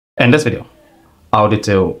In this video, I'll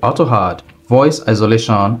detail how to add voice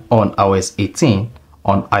isolation on iOS 18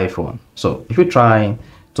 on iPhone. So if you try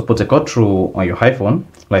to put a code through on your iPhone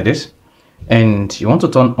like this, and you want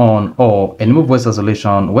to turn on or enable voice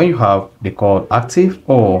isolation when you have the call active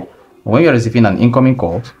or when you're receiving an incoming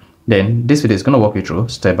call, then this video is going to walk you through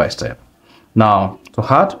step by step. Now, to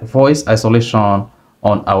add voice isolation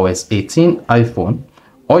on iOS 18 iPhone,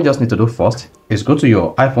 all you just need to do first is go to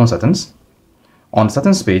your iPhone settings. On the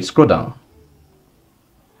settings page, scroll down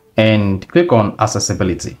and click on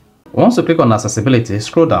accessibility. Once you click on accessibility,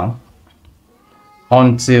 scroll down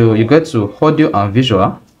until you get to audio and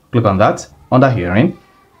visual. Click on that under hearing,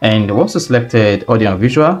 and once you selected audio and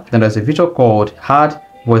visual, then there's a feature called add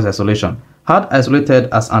voice isolation. Add isolated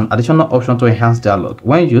as an additional option to enhance dialogue.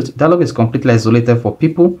 When used, dialogue is completely isolated for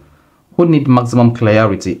people who need maximum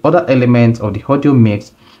clarity. Other elements of the audio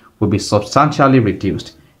mix will be substantially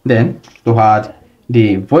reduced. Then, to add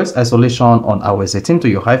the voice isolation on iOS 18 to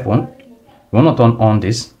your iPhone, you want to turn on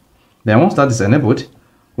this. Then once that is enabled,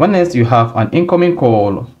 when next you have an incoming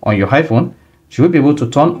call on your iPhone, you will be able to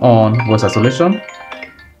turn on voice isolation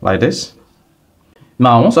like this.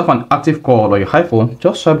 Now, once you have an active call on your iPhone,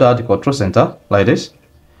 just swipe down the control center like this.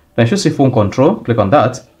 Then you should see phone control, click on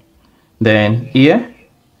that. Then here,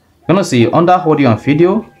 you're going to see under audio and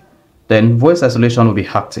video, then voice isolation will be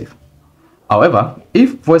active. However,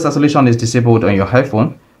 if voice isolation is disabled on your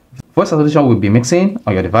iPhone, voice isolation will be mixing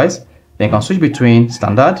on your device. Then you can switch between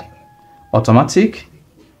standard, automatic,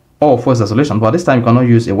 or voice isolation. But this time you cannot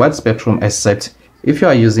use a wide spectrum except if you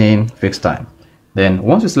are using fixed time. Then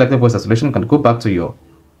once you select the voice isolation, you can go back to your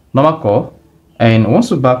normal call. And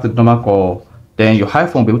once you back to the normal call, then your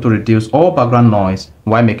iPhone will be able to reduce all background noise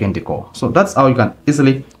while making the call. So that's how you can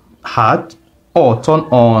easily add or turn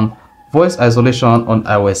on voice isolation on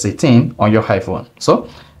iOS 18 on your iPhone. So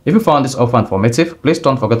if you found this offer informative, please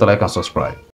don't forget to like and subscribe.